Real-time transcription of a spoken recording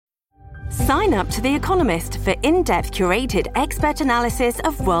Sign up to The Economist for in-depth curated expert analysis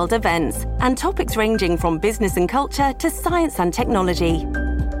of world events and topics ranging from business and culture to science and technology.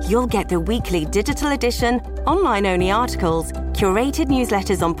 You'll get the weekly digital edition, online-only articles, curated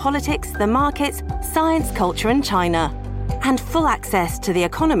newsletters on politics, the markets, science, culture and China, and full access to The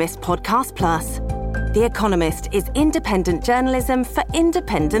Economist Podcast Plus. The Economist is independent journalism for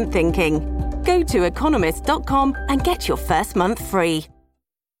independent thinking. Go to economist.com and get your first month free.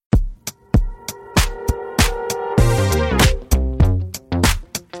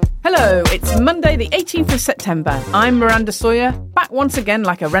 Hello, it's Monday the 18th of September. I'm Miranda Sawyer, back once again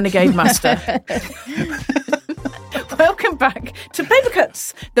like a renegade master. Welcome back to Paper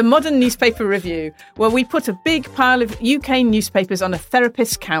Cuts, the modern newspaper review, where we put a big pile of UK newspapers on a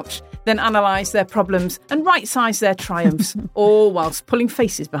therapist's couch, then analyse their problems and right-size their triumphs, all whilst pulling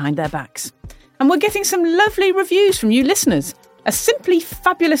faces behind their backs. And we're getting some lovely reviews from you listeners. A simply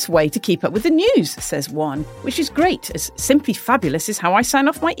fabulous way to keep up with the news, says one, which is great, as simply fabulous is how I sign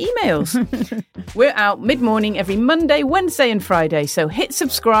off my emails. We're out mid-morning every Monday, Wednesday and Friday, so hit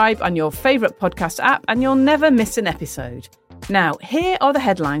subscribe on your favourite podcast app and you'll never miss an episode. Now, here are the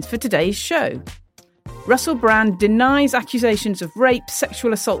headlines for today's show. Russell Brand denies accusations of rape,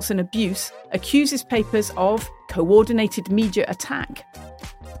 sexual assaults and abuse, accuses papers of coordinated media attack.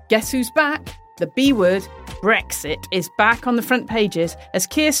 Guess who's back? The B word, Brexit, is back on the front pages as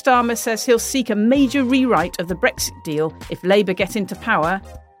Keir Starmer says he'll seek a major rewrite of the Brexit deal if Labour get into power.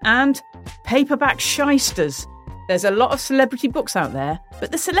 And paperback shysters. There's a lot of celebrity books out there,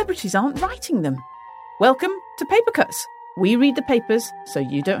 but the celebrities aren't writing them. Welcome to Paper Cuts. We read the papers so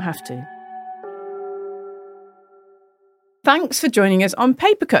you don't have to. Thanks for joining us on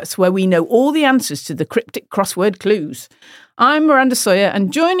Paper Cuts, where we know all the answers to the cryptic crossword clues. I'm Miranda Sawyer,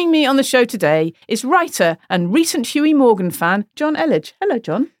 and joining me on the show today is writer and recent Huey Morgan fan, John Elledge. Hello,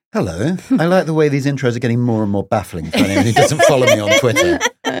 John. Hello. I like the way these intros are getting more and more baffling for anyone who doesn't follow me on Twitter.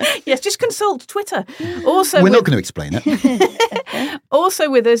 Yes, just consult Twitter. Also, we're not going to explain it. Also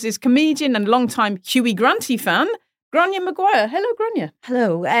with us is comedian and longtime Huey Granty fan, Grania Maguire. Hello, Grania.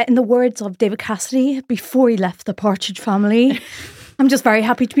 Hello. In the words of David Cassidy, before he left the Partridge Family, I'm just very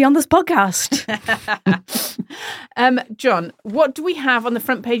happy to be on this podcast. John, what do we have on the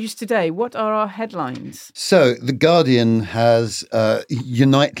front pages today? What are our headlines? So, The Guardian has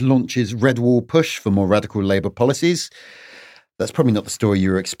Unite launches Red Wall push for more radical Labour policies. That's probably not the story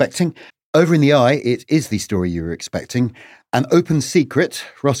you were expecting. Over in the Eye, it is the story you were expecting. An open secret,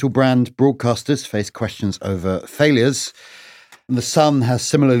 Russell Brand broadcasters face questions over failures. And The Sun has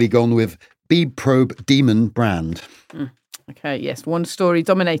similarly gone with Beeb probe demon Brand. Okay, yes, one story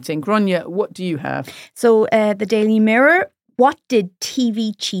dominating. Grania, what do you have? So, the Daily Mirror, what did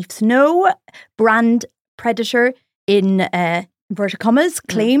TV chiefs know? Brand predator in inverted commas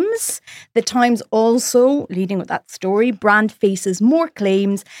claims. The Times also, leading with that story, Brand faces more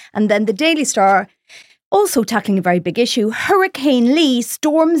claims. And then the Daily Star, also tackling a very big issue, Hurricane Lee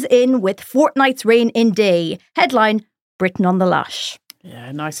storms in with fortnight's rain in day. Headline, Britain on the lash.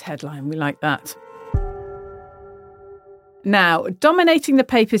 Yeah, nice headline. We like that. Now, dominating the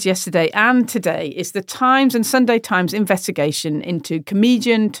papers yesterday and today is the Times and Sunday Times investigation into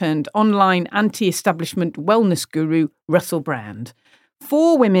comedian turned online anti-establishment wellness guru Russell Brand.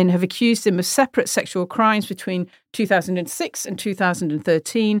 4 women have accused him of separate sexual crimes between 2006 and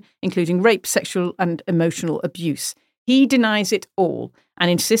 2013, including rape, sexual and emotional abuse. He denies it all and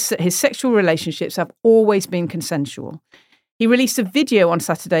insists that his sexual relationships have always been consensual. He released a video on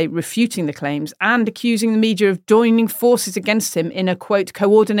Saturday refuting the claims and accusing the media of joining forces against him in a, quote,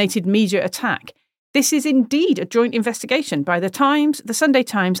 coordinated media attack. This is indeed a joint investigation by The Times, The Sunday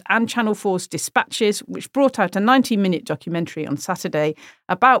Times and Channel 4's Dispatches, which brought out a 90-minute documentary on Saturday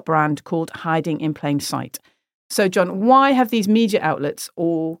about Brand called Hiding in Plain Sight. So, John, why have these media outlets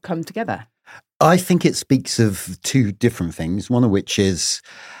all come together? I think it speaks of 2 different things, one of which is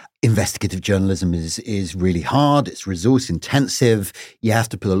investigative journalism is really hard. It's resource intensive. You have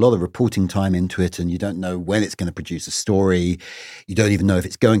to put a lot of reporting time into it and you don't know when it's going to produce a story. You don't even know if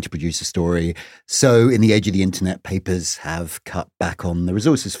it's going to produce a story. So in the age of the internet, papers have cut back on the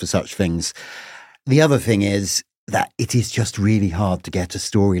resources for such things. The other thing is that it is just really hard to get a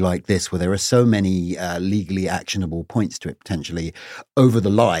story like this where there are so many legally actionable points to it potentially over the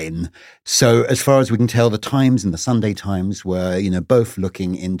line. So as far as we can tell, the Times and the Sunday Times were, both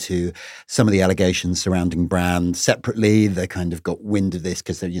looking into some of the allegations surrounding Brand separately. They kind of got wind of this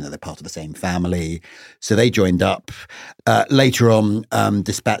because they're part of the same family. So they joined up. Later on,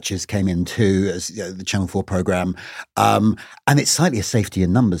 Dispatches came in too, as the Channel 4 programme. And it's slightly a safety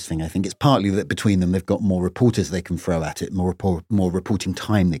in numbers thing, I think. It's partly that between them, they've got more reporters they they can throw at it, more reporting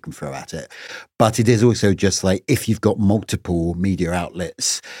time they can throw at it. But it is also just like if you've got multiple media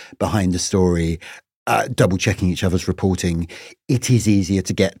outlets behind a story, double checking each other's reporting, it is easier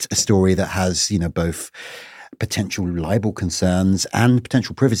to get a story that has, both potential libel concerns and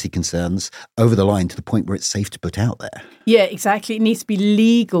potential privacy concerns over the line to the point where it's safe to put out there. Yeah, exactly. It needs to be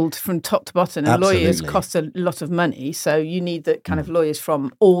legal from top to bottom. And Absolutely. Lawyers cost a lot of money. So you need the kind of lawyers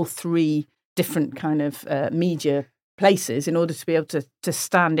from all three different kind of media places in order to be able to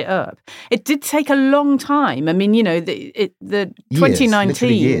stand it up. It did take a long time. I mean, the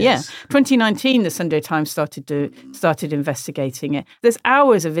 2019, years. 2019, the Sunday Times started investigating it. There's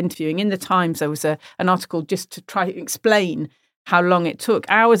hours of interviewing. In the Times, there was an article just to try to explain how long it took.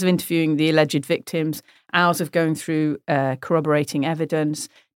 Hours of interviewing the alleged victims, hours of going through corroborating evidence.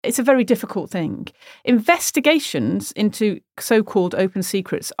 It's a very difficult thing. Investigations into so-called open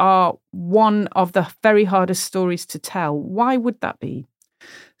secrets are one of the very hardest stories to tell. Why would that be?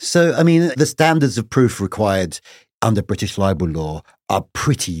 So, I mean, the standards of proof required under British libel law are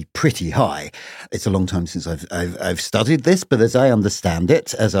pretty high. It's a long time since I've studied this, but as I understand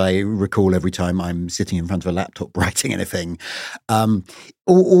it, as I recall every time I'm sitting in front of a laptop writing anything,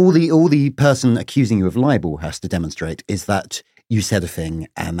 all the person accusing you of libel has to demonstrate is that you said a thing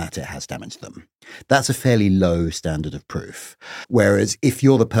and that it has damaged them. That's a fairly low standard of proof. Whereas if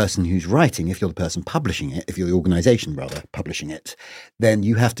you're the person who's writing, if you're the person publishing it, if you're the organisation rather publishing it, then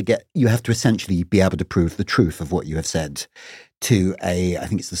you have to essentially be able to prove the truth of what you have said to I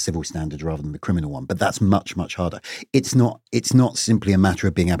think it's the civil standard rather than the criminal one, but that's much, much harder. It's not simply a matter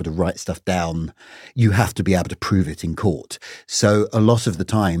of being able to write stuff down. You have to be able to prove it in court. So a lot of the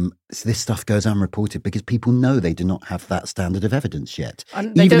time, this stuff goes unreported because people know they do not have that standard of evidence yet.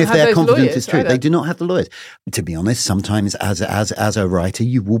 Even if they're confident it's true, they do not have the lawyers. To be honest, sometimes as a writer,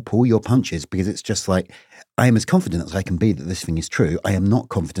 you will pull your punches because it's just like, I am as confident as I can be that this thing is true. I am not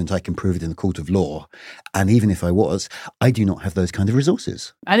confident I can prove it in the court of law. And even if I was, I do not have those kind of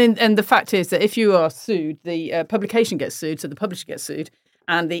resources. And the fact is that if you are sued, the publication gets sued, so the publisher gets sued,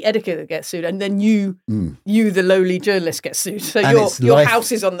 and the editor gets sued, and then you, the lowly journalist, get sued. So your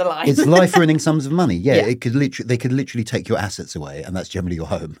house is on the line. It's life-ruining sums of money. Yeah, they could literally take your assets away, and that's generally your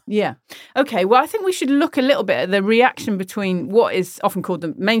home. Yeah. Okay, well, I think we should look a little bit at the reaction between what is often called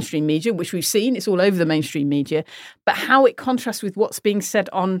the mainstream media, which we've seen, it's all over the mainstream media, but how it contrasts with what's being said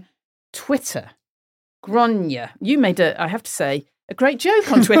on Twitter. Gráinne, you made I have to say, a great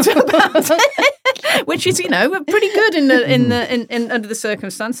joke on Twitter about it, which is, pretty good in under the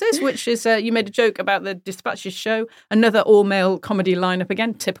circumstances. Which is, you made a joke about the Dispatches show, another all-male comedy lineup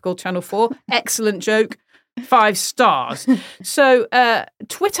again, typical Channel 4. Excellent joke, 5 stars. So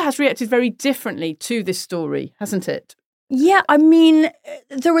Twitter has reacted very differently to this story, hasn't it? Yeah, I mean,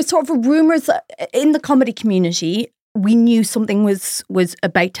 there were sort of rumours in the comedy community. We knew something was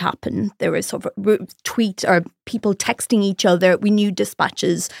about to happen. There was sort of tweets or people texting each other. We knew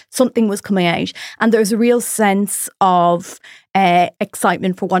dispatches, something was coming out. And there was a real sense of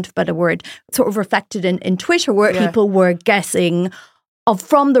excitement, for want of a better word, sort of reflected in Twitter, where people were guessing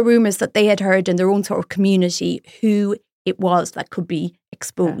from the rumours that they had heard in their own sort of community who it was that could be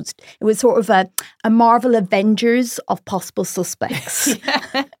exposed. Yeah. It was sort of a Marvel Avengers of possible suspects.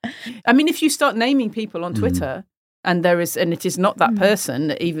 I mean, if you start naming people on Twitter... And it is not that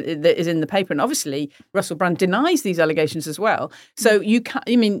person even that is in the paper. And obviously, Russell Brand denies these allegations as well. So you can't.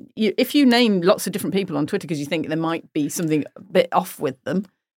 I mean, if you name lots of different people on Twitter because you think there might be something a bit off with them,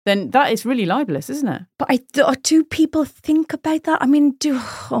 then that is really libelous, isn't it? But do people think about that? I mean,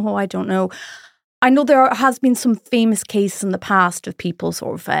 I don't know. I know there has been some famous cases in the past of people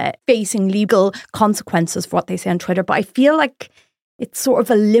sort of facing legal consequences for what they say on Twitter. But I feel like it's sort of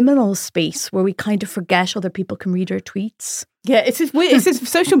a liminal space where we kind of forget other people can read our tweets. Yeah, it's weird.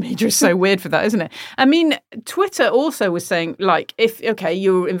 Social media is so weird for that, isn't it? I mean, Twitter also was saying, like,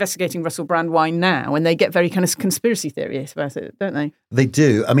 you're investigating Russell Brand, why now? And they get very kind of conspiracy theories about it, don't they? They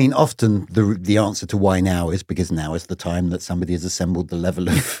do. I mean, often the answer to why now is because now is the time that somebody has assembled the level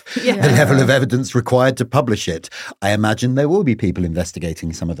of the level of evidence required to publish it. I imagine there will be people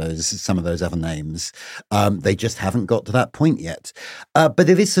investigating some of those other names. They just haven't got to that point yet. But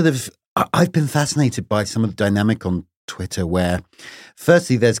it is sort of. I've been fascinated by some of the dynamic on Twitter where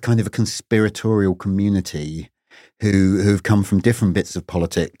firstly there's kind of a conspiratorial community who've come from different bits of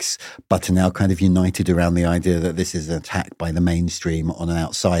politics but are now kind of united around the idea that this is an attack by the mainstream on an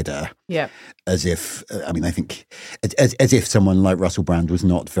outsider. Yeah. As if, I think, as if someone like Russell Brand was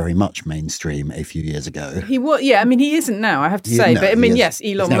not very much mainstream a few years ago. He was, yeah, he isn't now, I have to say. But yes,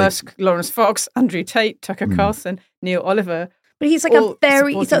 Elon Musk, Lawrence Fox, Andrew Tate, Tucker Carlson, Neil Oliver, But he's like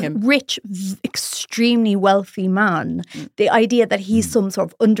he's a rich, extremely wealthy man. The idea that he's some sort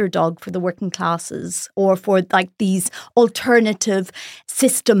of underdog for the working classes or for like these alternative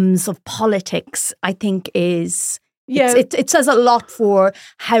systems of politics, I think is... Yeah. It says a lot for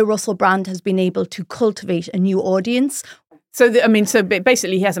how Russell Brand has been able to cultivate a new audience. So,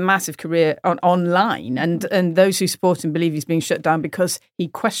 basically he has a massive career online and those who support him believe he's being shut down because he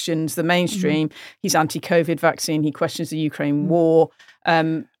questions the mainstream. He's anti-COVID vaccine. He questions the Ukraine war.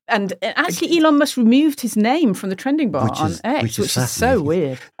 And actually Elon Musk removed his name from the trending bar on X, which is so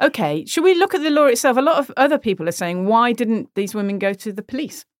weird. Okay, should we look at the law itself? A lot of other people are saying, why didn't these women go to the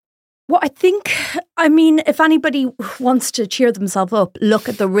police? Well, if anybody wants to cheer themselves up, look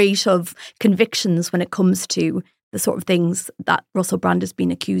at the rate of convictions when it comes to the sort of things that Russell Brand has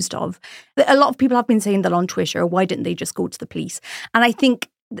been accused of. A lot of people have been saying that on Twitter, why didn't they just go to the police? And I think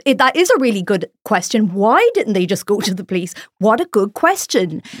that is a really good question. Why didn't they just go to the police? What a good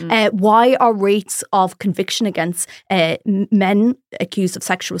question. Why are rates of conviction against men accused of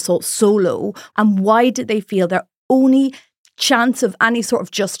sexual assault so low? And why did they feel their only chance of any sort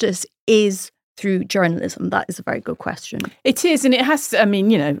of justice is through journalism? That is a very good question. It is, and it has to,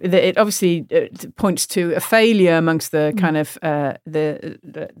 it obviously points to a failure amongst the kind of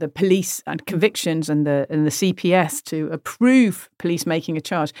the police and convictions and the CPS to approve police making a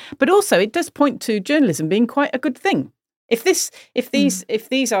charge. But also it does point to journalism being quite a good thing. If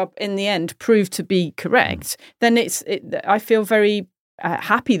these are in the end proved to be correct, then I feel very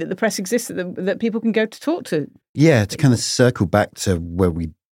happy that the press exists, that people can go to talk to. Yeah, to kind of circle back to where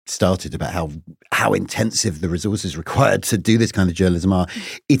we started about how intensive the resources required to do this kind of journalism are.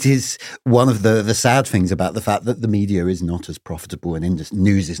 It is one of the sad things about the fact that the media is not as profitable and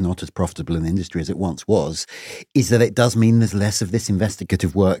news is not as profitable in the industry as it once was, is that it does mean there's less of this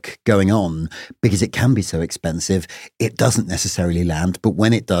investigative work going on because it can be so expensive. It doesn't necessarily land, but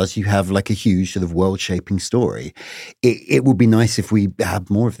when it does, you have like a huge sort of world-shaping story. It would be nice if we had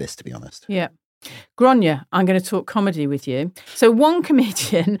more of this, to be honest. Yeah. Gráinne, I'm going to talk comedy with you. So one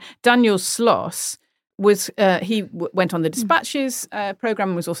comedian, Daniel Sloss, went on the Dispatches programme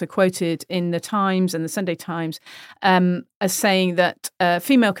and was also quoted in the Times and the Sunday Times as saying that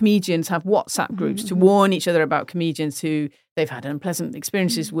female comedians have WhatsApp groups to warn each other about comedians who they've had unpleasant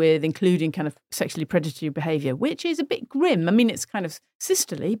experiences with, including kind of sexually predatory behaviour, which is a bit grim. I mean, it's kind of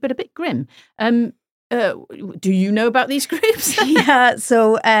sisterly, but a bit grim. Do you know about these groups? Yeah,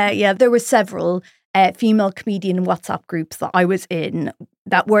 so there were several female comedian WhatsApp groups that I was in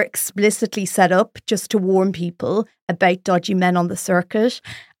that were explicitly set up just to warn people about dodgy men on the circuit.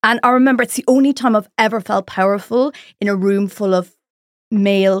 And I remember it's the only time I've ever felt powerful in a room full of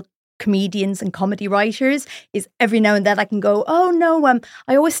male comedians and comedy writers is every now and then I can go, oh no,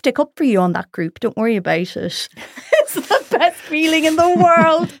 I always stick up for you on that group. Don't worry about it. It's the best feeling in the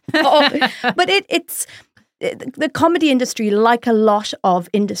world. But it's the comedy industry, like a lot of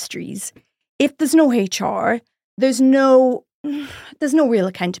industries, if there's no HR, there's no real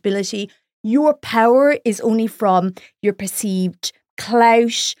accountability. Your power is only from your perceived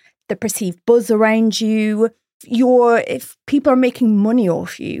clout, the perceived buzz around you. If people are making money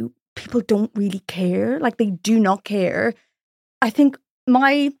off you, people don't really care. Like, they do not care. I think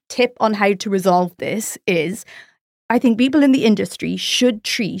my tip on how to resolve this is I think people in the industry should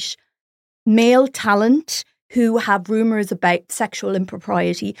treat male talent who have rumours about sexual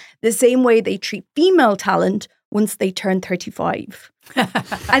impropriety the same way they treat female talent once they turn 35.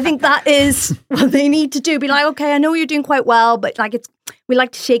 I think that is what they need to do. Be like, okay, I know you're doing quite well, but like we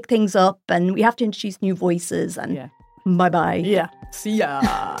like to shake things up and we have to introduce new voices and bye-bye. Yeah. See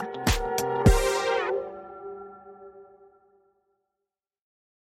ya.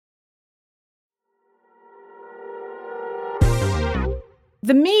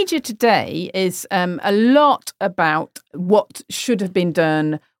 The media today is a lot about what should have been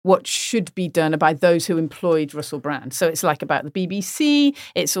done, what should be done by those who employed Russell Brand. So it's like about the BBC.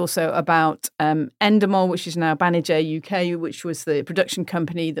 It's also about Endemol, which is now Banijay UK, which was the production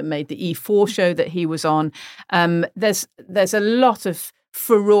company that made the E4 show that he was on. There's a lot of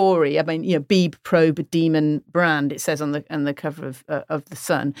furore. I mean, Beeb probe demon Brand, it says on the cover of The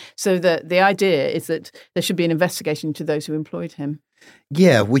Sun. So the idea is that there should be an investigation into those who employed him.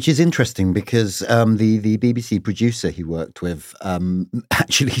 Yeah, which is interesting because the BBC producer he worked with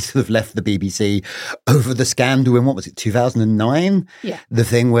actually sort of left the BBC over the scandal in, 2009? Yeah. The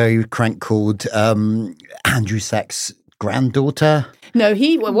thing where he crank-called Andrew Sachs' granddaughter. No,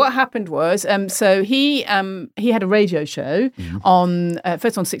 what happened was, he had a radio show on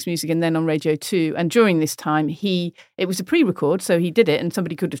first on Six Music and then on Radio 2. And during this time, it was a pre-record, so he did it and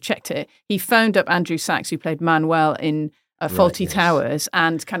somebody could have checked it. He phoned up Andrew Sachs, who played Manuel in Faulty yes. Towers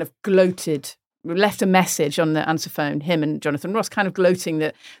and kind of left a message on the answer phone, him and Jonathan Ross, kind of gloating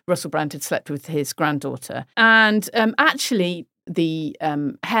that Russell Brand had slept with his granddaughter. And actually, the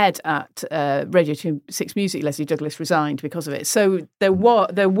head at Radio 6 Music, Leslie Douglas, resigned because of it. So there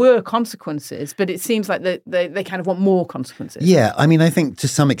were consequences, but it seems like they kind of want more consequences. Yeah, I mean, I think to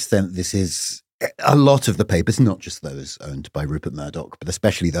some extent this is a lot of the papers, not just those owned by Rupert Murdoch, but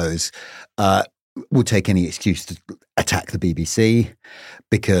especially those, will take any excuse to attack the BBC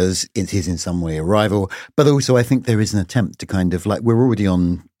because it is in some way a rival. But also I think there is an attempt to kind of like, we're already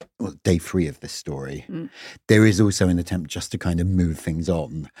on day 3 of this story. There is also an attempt just to kind of move things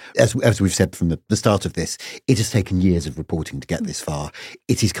on. As we've said from the start of this, it has taken years of reporting to get this far.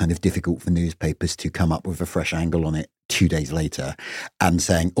 It is kind of difficult for newspapers to come up with a fresh angle on it 2 days later and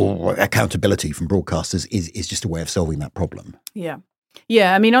saying, accountability from broadcasters is just a way of solving that problem. Yeah.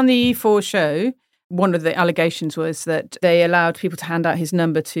 Yeah, I mean, on the E4 show, one of the allegations was that they allowed people to hand out his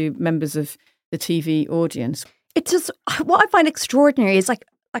number to members of the TV audience. It's just, what I find extraordinary is like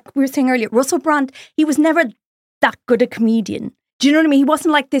we were saying earlier, Russell Brand, he was never that good a comedian. Do you know what I mean? He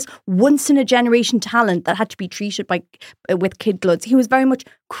wasn't like this once-in-a-generation talent that had to be treated with kid gloves. He was very much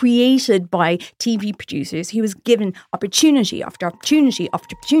created by TV producers. He was given opportunity after opportunity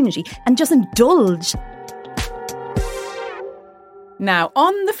after opportunity and just indulged. Now,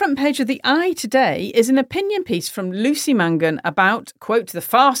 on the front page of the Eye today is an opinion piece from Lucy Mangan about, quote, the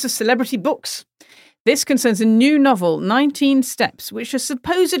farce of celebrity books. This concerns a new novel, 19 Steps, which has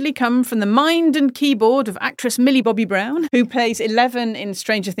supposedly come from the mind and keyboard of actress Millie Bobby Brown, who plays Eleven in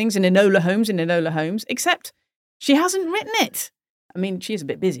Stranger Things and Enola Holmes, except she hasn't written it. I mean, she is a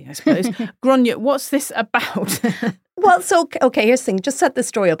bit busy, I suppose. Gráinne, what's this about? Well, so, okay, here's the thing. Just set the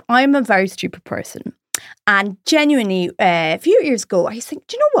story up. I'm a very stupid person. And genuinely, a few years ago, I was thinking,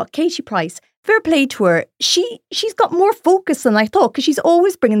 do you know what? Katie Price, fair play to her. She's got more focus than I thought because she's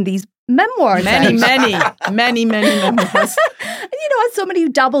always bringing these memoirs many out. memoirs. And you know, as somebody who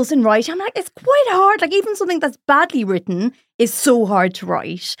dabbles in writing, I'm like, it's quite hard. Like even something that's badly written is so hard to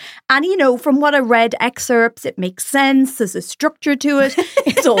write. And you know, from what I read excerpts, it makes sense. There's a structure to it.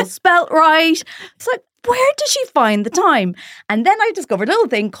 It's all spelt right. It's like, where does she find the time? And then I discovered a little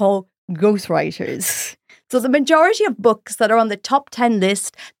thing called ghostwriters. So the majority of books that are on the top 10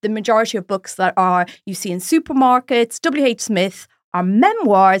 list, the majority of books that you see in supermarkets, W.H. Smith, are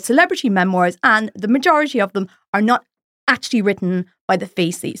memoirs, celebrity memoirs, and the majority of them are not actually written by the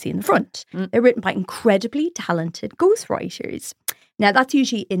face that you see in the front. They're written by incredibly talented ghostwriters. Now, that's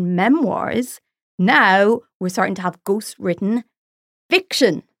usually in memoirs. Now, we're starting to have ghost-written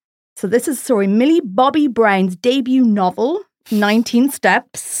fiction. So this is, Millie Bobby Brown's debut novel, 19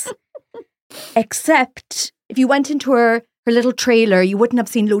 Steps. Except if you went into her little trailer, you wouldn't have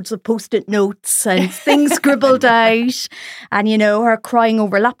seen loads of post-it notes and things scribbled out and, you know, her crying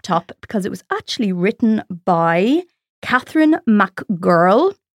over a laptop because it was actually written by Catherine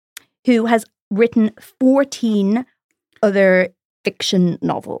McGurl, who has written 14 other fiction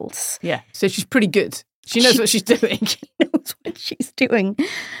novels. Yeah, so she's pretty good. She knows what she's doing. She knows what she's doing.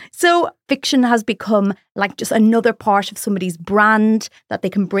 So fiction has become like just another part of somebody's brand that they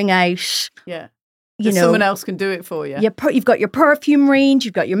can bring out. Yeah. You know, someone else can do it for you. You've got your perfume range,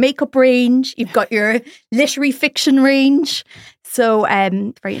 you've got your makeup range, you've got your literary fiction range. So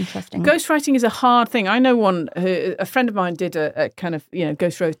very interesting. Ghostwriting is a hard thing. I know a friend of mine did a kind of, you know,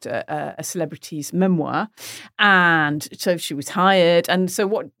 ghostwrote a celebrity's memoir. And so she was hired. And so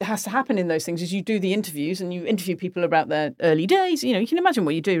what has to happen in those things is you do the interviews and you interview people about their early days. You know, you can imagine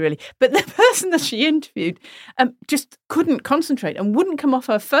what you do really. But the person that she interviewed just couldn't concentrate and wouldn't come off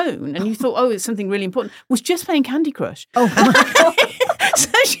her phone. And you thought, oh, it's something really important. Was just playing Candy Crush. Oh, my God. So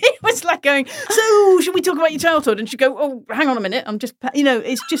she was like going, so should we talk about your childhood? And she'd go, oh, hang on a minute. I'm just, you know,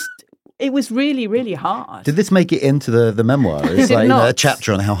 it was really, really hard. Did this make it into the memoir? It's did like not. A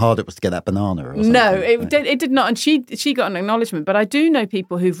chapter on how hard it was to get that banana or something. No, it did not. And she got an acknowledgement. But I do know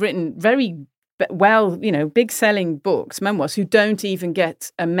people who've written very well, you know, big selling books, memoirs, who don't even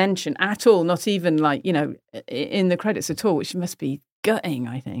get a mention at all, not even like, you know, in the credits at all, which must be gutting,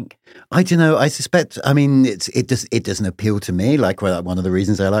 I think. I don't know. I suspect. I mean, it doesn't appeal to me. Like one of the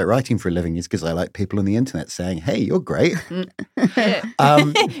reasons I like writing for a living is because I like people on the internet saying, "Hey, you're great," and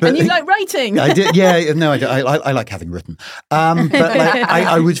you like writing. I did. Yeah, no, I like having written. But like,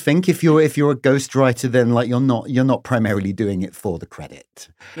 I would think if you're a ghostwriter, then like you're not primarily doing it for the credit.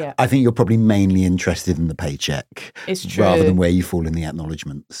 Yeah, I think you're probably mainly interested in the paycheck. It's true, rather than where you fall in the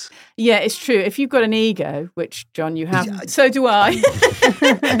acknowledgements. Yeah, it's true. If you've got an ego, which John, you have, so do I.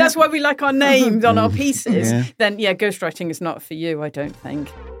 That's why we like our names on our pieces. Yeah. Then, yeah, ghostwriting is not for you, I don't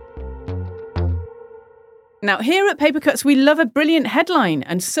think. Now, here at Paper Cuts, we love a brilliant headline,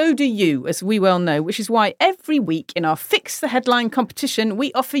 and so do you, as we well know, which is why every week in our Fix the Headline competition,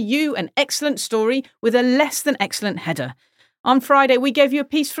 we offer you an excellent story with a less than excellent header. On Friday, we gave you a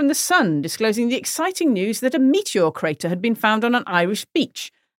piece from The Sun disclosing the exciting news that a meteor crater had been found on an Irish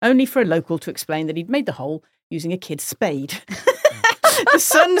beach, only for a local to explain that he'd made the hole using a kid's spade. The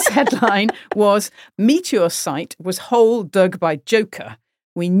Sun's headline was, "Meteor site was hole dug by Joker.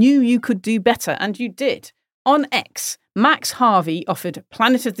 We knew you could do better, and you did." On X, Max Harvey offered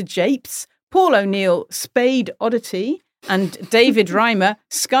Planet of the Japes, Paul O'Neill, Spade Oddity, and David Reimer,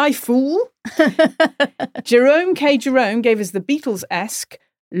 Sky Fool. Jerome K. Jerome gave us the Beatles-esque,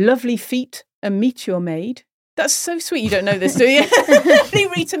 Lovely Feet, a Meteor Maid. That's so sweet. You don't know this, do you?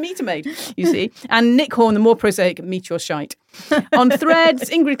 The Rita Meter Maid, you see. And Nick Horn, the more prosaic, Meteor Shite. On Threads,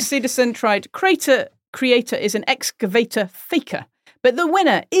 Ingrid Siderson tried Crater Creator is an excavator faker. But the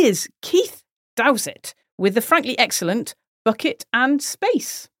winner is Keith Dowsett, with the frankly excellent Bucket and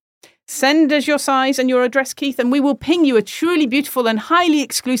Space. Send us your size and your address, Keith, and we will ping you a truly beautiful and highly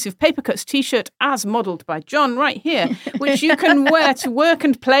exclusive Paper Cuts t-shirt as modelled by John right here, which you can wear to work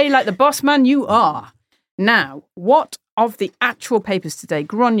and play like the boss man you are. Now, what of the actual papers today?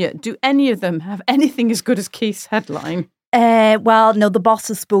 Gráinne, do any of them have anything as good as Keith's headline? Well, no, the boss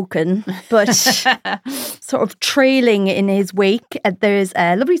has spoken, but sort of trailing in his wake, there's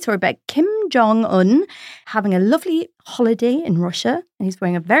a lovely story about Kim Jong-un having a lovely holiday in Russia, and he's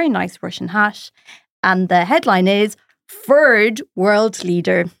wearing a very nice Russian hat, and the headline is, "Third World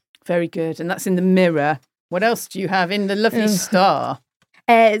Leader." Very good, and that's in the Mirror. What else do you have in the lovely Star?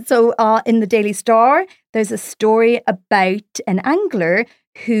 So in the Daily Star, there's a story about an angler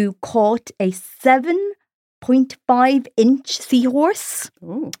who caught a 7.5-inch seahorse.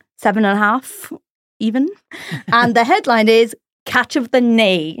 Ooh. 7.5 even. And the headline is Catch of the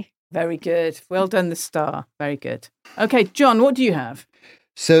Nay. Very good. Well done, the Star. Very good. Okay, John, what do you have?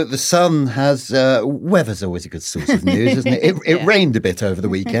 So the Sun has, weather's always a good source of news, isn't it? It rained a bit over the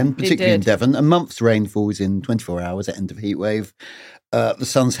weekend, particularly in Devon. A month's rain falls in 24 hours at end of heatwave. The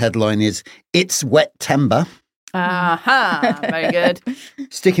Sun's headline is, "It's Wet Timber." Aha, very good.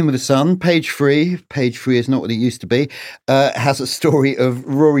 Sticking with the Sun, page 3 is not what it used to be, has a story of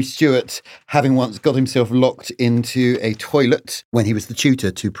Rory Stewart having once got himself locked into a toilet when he was the tutor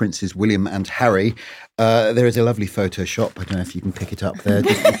to Princes William and Harry. There is a lovely Photoshop. I don't know if you can pick it up there.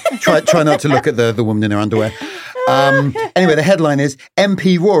 Just try not to look at the woman in her underwear. Anyway, the headline is,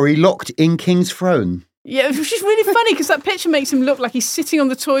 "MP Rory locked in King's Throne." Yeah, which is really funny because that picture makes him look like he's sitting on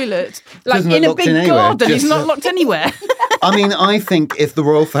the toilet, like Doesn't in a look big locked in garden. anywhere, He's not locked anywhere. I mean, I think if the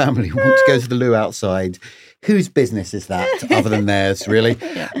royal family want to go to the loo outside, whose business is that other than theirs, really?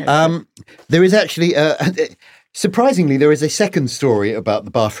 There is actually, surprisingly, there is a second story about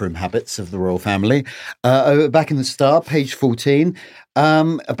the bathroom habits of the royal family. Back in the Star, page 14,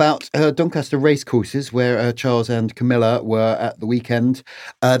 about Doncaster racecourses where Charles and Camilla were at the weekend.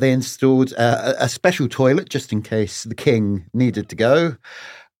 They installed a special toilet just in case the king needed to go.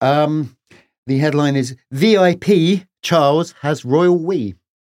 The headline is, "VIP Charles has royal wee."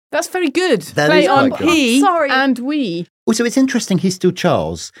 That's very good. That Play is on quite good. he and we. Also, it's interesting he's still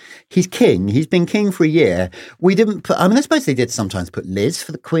Charles. He's king. He's been king for a year. We didn't put, I mean, I suppose they did sometimes put Liz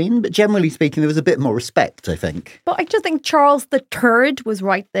for the Queen, but generally speaking, there was a bit more respect, I think. But I just think Charles III was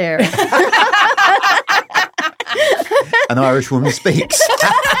right there. An Irish woman speaks.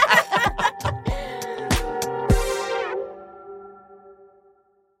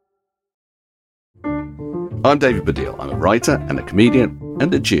 I'm David Baddiel. I'm a writer and a comedian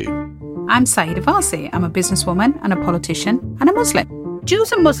and a Jew. I'm Saida Varsi. I'm a businesswoman and a politician and a Muslim.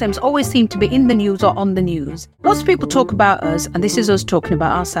 Jews and Muslims always seem to be in the news or on the news. Lots of people talk about us, and this is us talking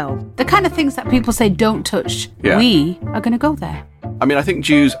about ourselves. The kind of things that people say don't touch, we are going to go there. I mean, I think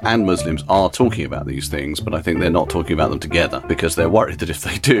Jews and Muslims are talking about these things, but I think they're not talking about them together because they're worried that if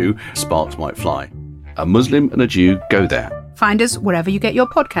they do, sparks might fly. A Muslim and a Jew go there. Find us wherever you get your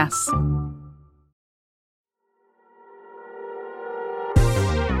podcasts.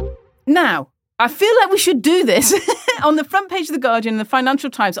 Now, I feel like we should do this. On the front page of The Guardian and the Financial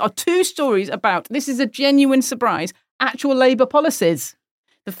Times are two stories about, this is a genuine surprise, actual Labour policies.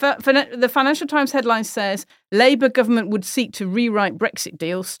 The Financial Times headline says, Labour government would seek to rewrite Brexit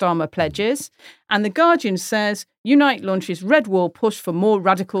deal, Starmer pledges. And The Guardian says, Unite launches red wall push for more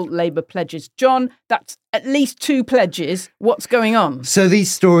radical Labour pledges. John, that's at least two pledges. What's going on? So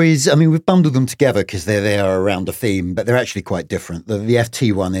these stories, I mean, we've bundled them together because they are around a theme, but they're actually quite different. The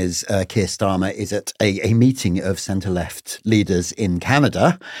FT one is Keir Starmer is at a meeting of centre-left leaders in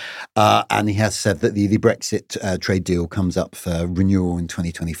Canada, and he has said that the Brexit trade deal comes up for renewal in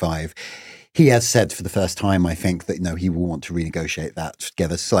 2025. He has said for the first time, I think, that he will want to renegotiate that to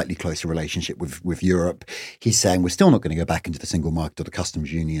get a slightly closer relationship with Europe. He's saying we're still not going to go back into the single market or the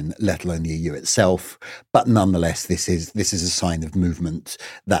customs union, let alone the EU itself. But nonetheless, this is a sign of movement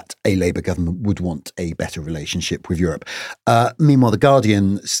that a Labour government would want a better relationship with Europe. Meanwhile, the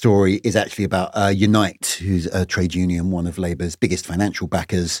Guardian story is actually about Unite, who's a trade union, one of Labour's biggest financial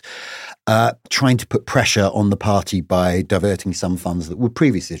backers, trying to put pressure on the party by diverting some funds that would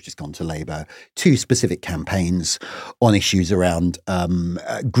previously have just gone to Labour to specific campaigns on issues around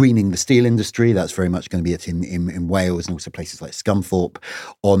greening the steel industry. That's very much going to be it in Wales and also places like Scunthorpe,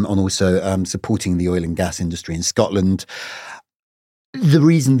 on also supporting the oil and gas industry in Scotland. The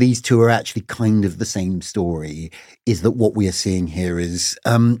reason these two are actually kind of the same story is that what we are seeing here is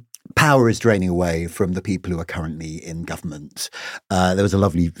power is draining away from the people who are currently in government. There was a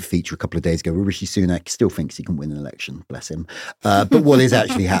lovely feature a couple of days ago where Rishi Sunak still thinks he can win an election, bless him. But what is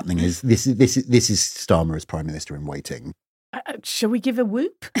actually happening is this is Starmer as Prime Minister in waiting. Shall we give a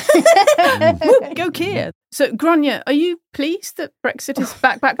whoop? Whoop, go Keir. So, Gráinne, are you pleased that Brexit is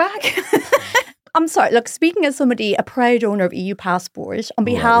back? I'm sorry. Look, speaking as somebody, a proud owner of EU passport, on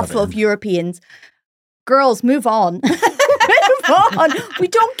behalf of Europeans, girls, move on. Move on. We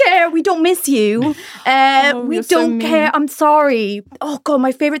don't care. We don't miss you. We don't care. I'm sorry. Oh, God,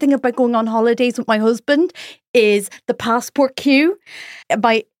 my favourite thing about going on holidays with my husband is the passport queue.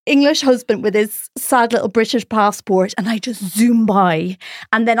 My English husband with his sad little British passport, and I just zoom by.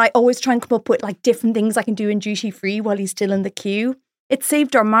 And then I always try and come up with like different things I can do in duty free while he's still in the queue. It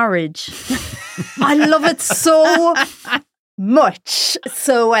saved our marriage. I love it so much.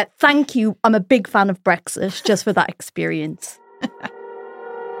 So thank you. I'm a big fan of Brexit just for that experience.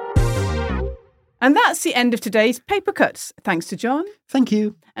 And that's the end of today's Paper Cuts. Thanks to John. Thank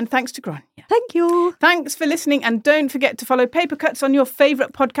you. And thanks to Gráinne. Thank you. Thanks for listening, and don't forget to follow Paper Cuts on your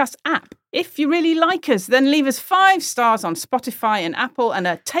favourite podcast app. If you really like us, then leave us 5 stars on Spotify and Apple, and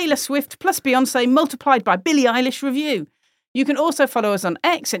a Taylor Swift plus Beyonce multiplied by Billie Eilish review. You can also follow us on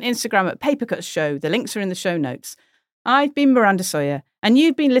X and Instagram at Paper Cuts Show. The links are in the show notes. I've been Miranda Sawyer, and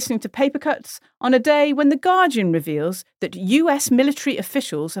you've been listening to Paper Cuts on a day when The Guardian reveals that US military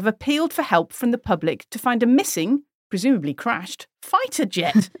officials have appealed for help from the public to find a missing, presumably crashed, fighter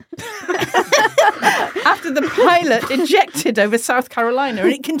jet. After the pilot ejected over South Carolina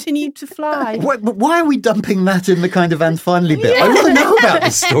and it continued to fly. Why are we dumping that in the kind of and finally bit? Yeah. I want to know about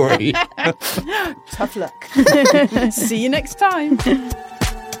this story. Tough luck. See you next time.